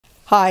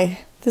Hi,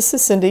 this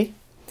is Cindy.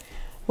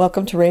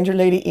 Welcome to Ranger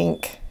Lady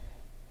Inc.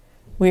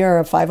 We are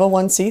a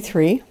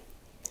 501c3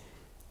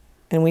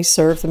 and we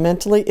serve the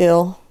mentally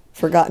ill,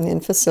 forgotten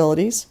in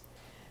facilities.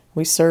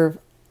 We serve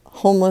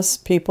homeless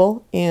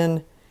people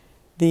in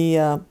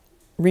the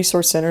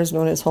resource centers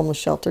known as homeless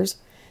shelters,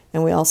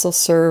 and we also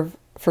serve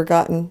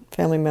forgotten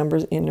family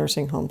members in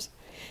nursing homes.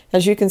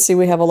 As you can see,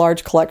 we have a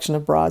large collection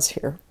of bras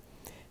here,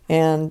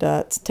 and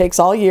it takes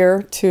all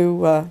year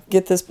to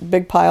get this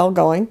big pile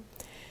going.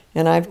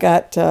 And I've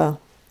got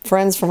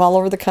friends from all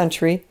over the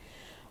country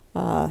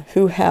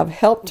who have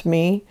helped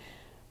me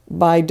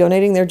by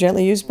donating their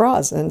gently used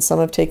bras, and some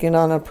have taken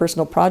on a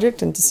personal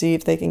project and to see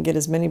if they can get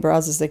as many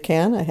bras as they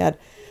can. I had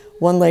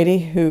one lady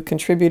who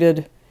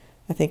contributed,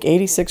 I think,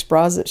 86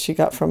 bras that she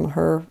got from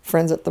her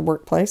friends at the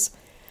workplace,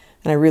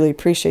 and I really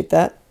appreciate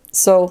that.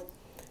 So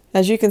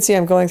as you can see,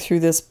 I'm going through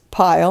this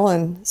pile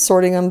and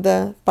sorting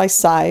them by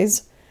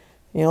size,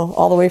 you know,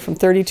 all the way from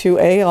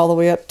 32A all the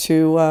way up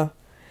to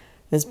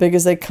as big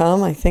as they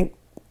come. I think,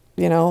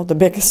 you know, the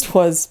biggest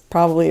was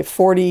probably a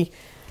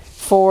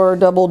 44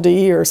 double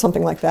D or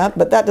something like that,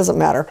 but that doesn't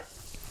matter.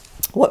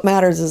 What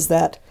matters is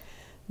that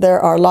there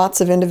are lots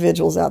of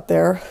individuals out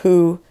there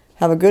who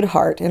have a good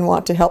heart and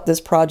want to help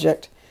this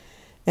project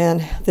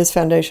and this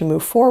foundation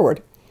move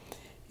forward.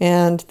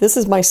 And this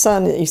is my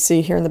son that you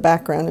see here in the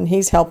background, and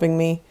he's helping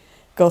me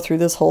go through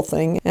this whole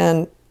thing.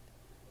 And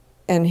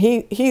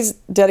he's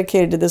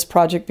dedicated to this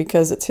project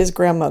because it's his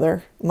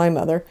grandmother, my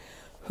mother,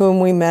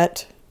 whom we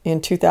met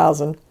in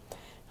 2000.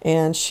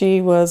 And she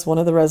was one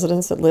of the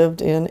residents that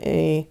lived in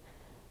a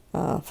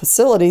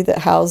facility that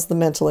housed the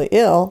mentally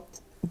ill.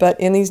 But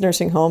in these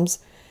nursing homes,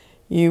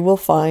 you will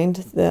find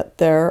that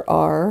there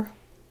are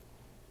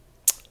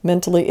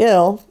mentally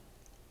ill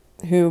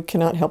who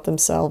cannot help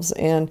themselves,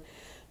 and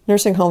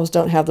nursing homes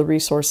don't have the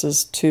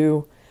resources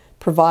to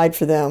provide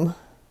for them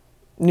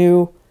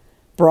new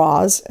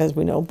bras. As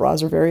we know,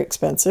 bras are very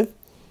expensive.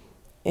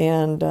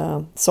 And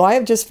so I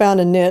have just found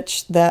a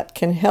niche that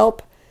can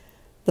help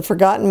the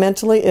forgotten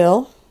mentally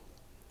ill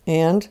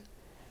and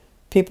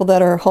people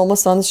that are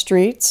homeless on the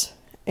streets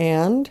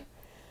and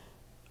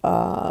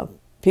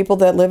people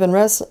that live in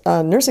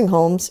nursing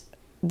homes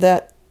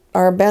that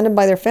are abandoned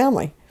by their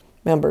family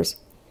members.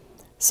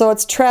 So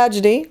it's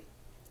tragedy,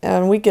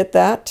 and we get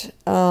that,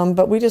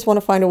 but we just want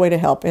to find a way to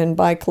help. And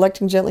by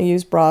collecting gently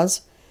used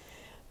bras,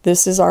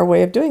 this is our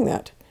way of doing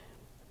that.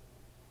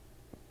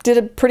 Did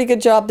a pretty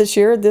good job this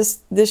year.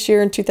 This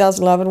year in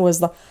 2011 was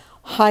the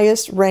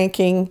highest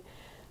ranking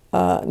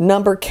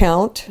number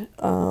count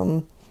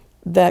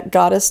that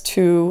got us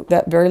to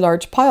that very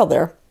large pile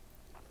there.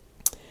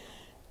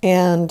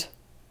 And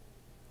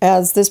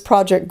as this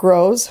project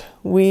grows,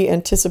 we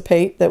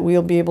anticipate that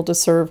we'll be able to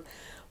serve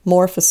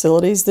more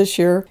facilities this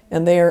year,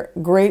 and they are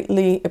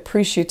greatly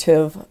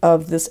appreciative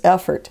of this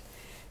effort.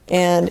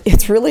 And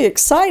it's really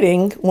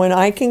exciting when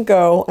I can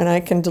go and I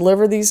can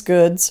deliver these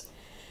goods,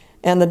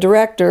 and the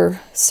director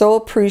so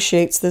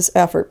appreciates this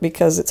effort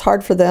because it's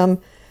hard for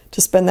them to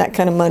spend that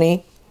kind of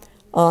money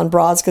on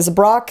bras, because a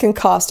bra can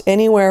cost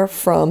anywhere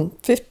from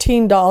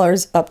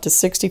 $15 up to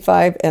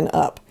 $65 and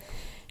up.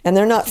 And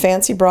they're not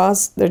fancy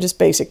bras, they're just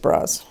basic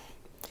bras.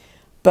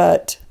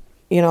 But,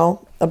 you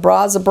know, a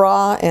bra is a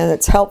bra, and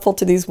it's helpful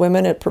to these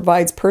women. It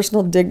provides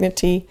personal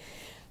dignity.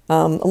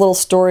 A little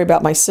story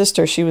about my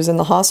sister. She was in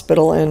the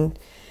hospital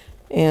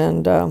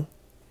and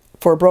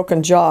for a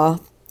broken jaw,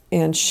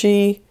 and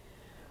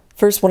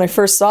when I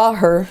first saw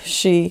her,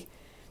 she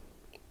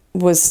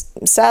was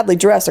sadly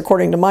dressed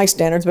according to my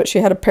standards, but she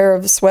had a pair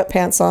of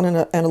sweatpants on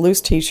and a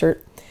loose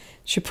t-shirt.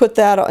 She put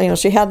that on, you know,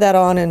 she had that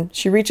on, and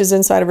she reaches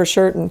inside of her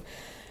shirt and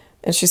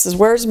she says,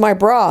 "Where's my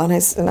bra?"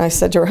 And I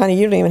said to her, "Honey,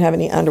 you don't even have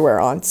any underwear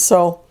on."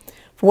 So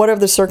for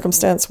whatever the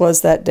circumstance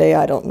was that day,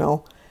 I don't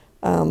know.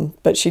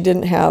 But she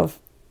didn't have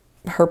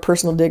her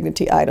personal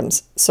dignity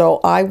items. So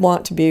I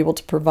want to be able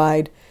to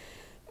provide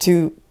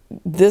to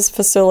this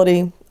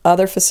facility,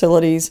 other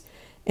facilities,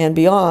 and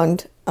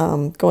beyond,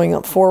 going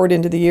up forward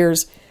into the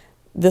years,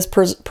 this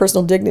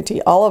personal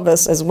dignity. All of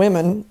us as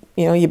women,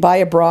 you know, you buy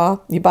a bra,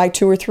 you buy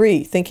 2 or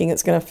 3 thinking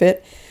it's going to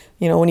fit.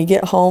 You know, when you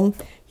get home,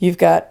 you've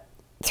got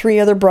 3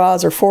 other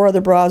bras or 4 other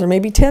bras or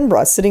maybe 10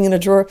 bras sitting in a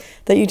drawer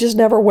that you just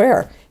never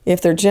wear.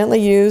 If they're gently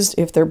used,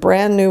 if they're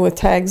brand new with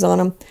tags on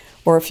them,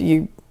 or if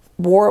you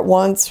wore it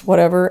once,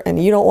 whatever,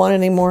 and you don't want it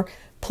anymore,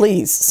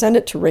 please send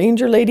it to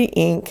Ranger Lady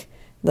Inc.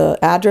 The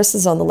address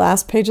is on the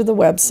last page of the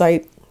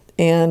website,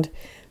 and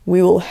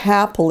we will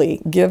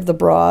happily give the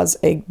bras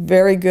a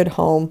very good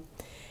home.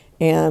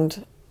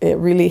 And it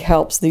really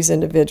helps these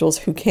individuals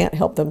who can't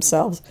help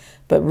themselves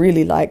but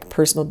really like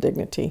personal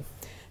dignity.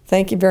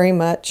 Thank you very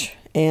much,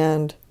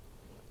 and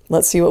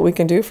let's see what we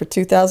can do for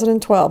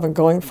 2012 and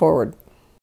going forward.